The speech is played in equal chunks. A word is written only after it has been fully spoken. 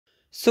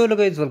So hello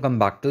guys, welcome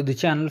back to the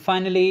channel.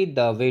 Finally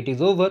the wait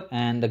is over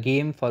and the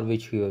game for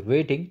which we were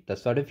waiting, the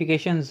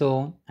certification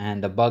zone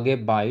and the buggy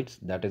bites,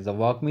 that is the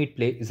walk meet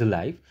play, is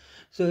live.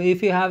 So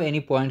if you have any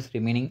points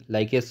remaining,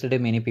 like yesterday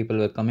many people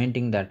were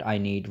commenting that I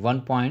need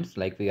 1 points,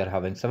 like we are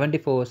having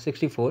 74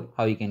 64,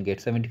 how you can get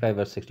 75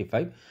 or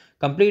 65,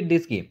 complete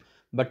this game.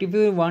 But if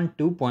you want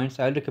 2 points,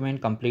 I'll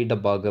recommend complete the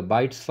burger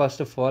bites first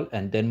of all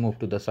and then move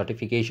to the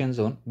certification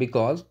zone,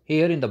 because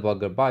here in the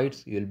burger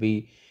bites you'll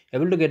be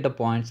able to get the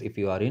points if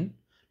you are in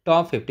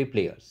top 50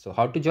 players. So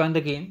how to join the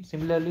game?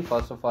 Similarly,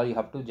 first of all, you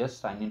have to just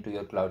sign into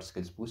your Cloud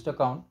Skills Boost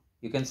account.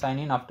 You can sign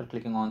in after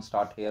clicking on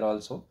start here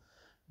also.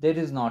 There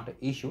is not an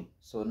issue.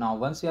 So now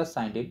once you are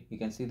signed in, you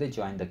can see the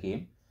join the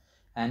game.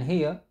 And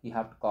here you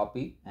have to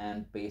copy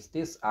and paste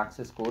this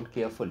access code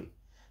carefully.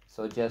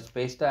 So just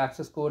paste the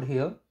access code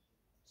here.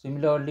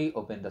 Similarly,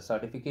 open the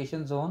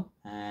certification zone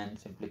and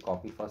simply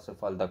copy first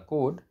of all the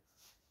code.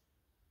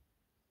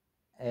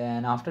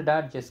 And after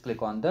that, just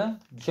click on the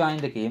join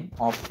the game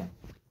option.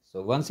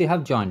 So once you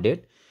have joined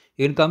it,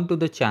 you can come to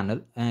the channel.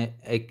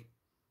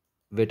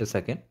 Wait a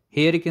second.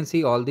 Here you can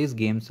see all these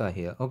games are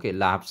here. Okay,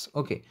 labs.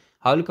 Okay,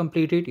 how will you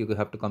complete it? You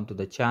have to come to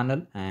the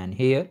channel, and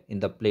here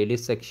in the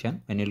playlist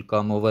section, when you'll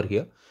come over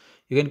here,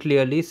 you can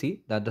clearly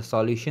see that the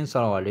solutions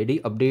are already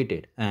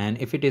updated. And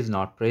if it is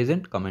not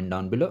present, comment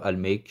down below. I'll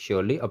make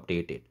surely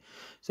update it.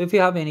 So if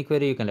you have any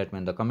query, you can let me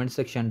in the comment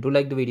section. Do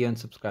like the video and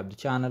subscribe the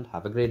channel.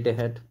 Have a great day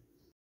ahead.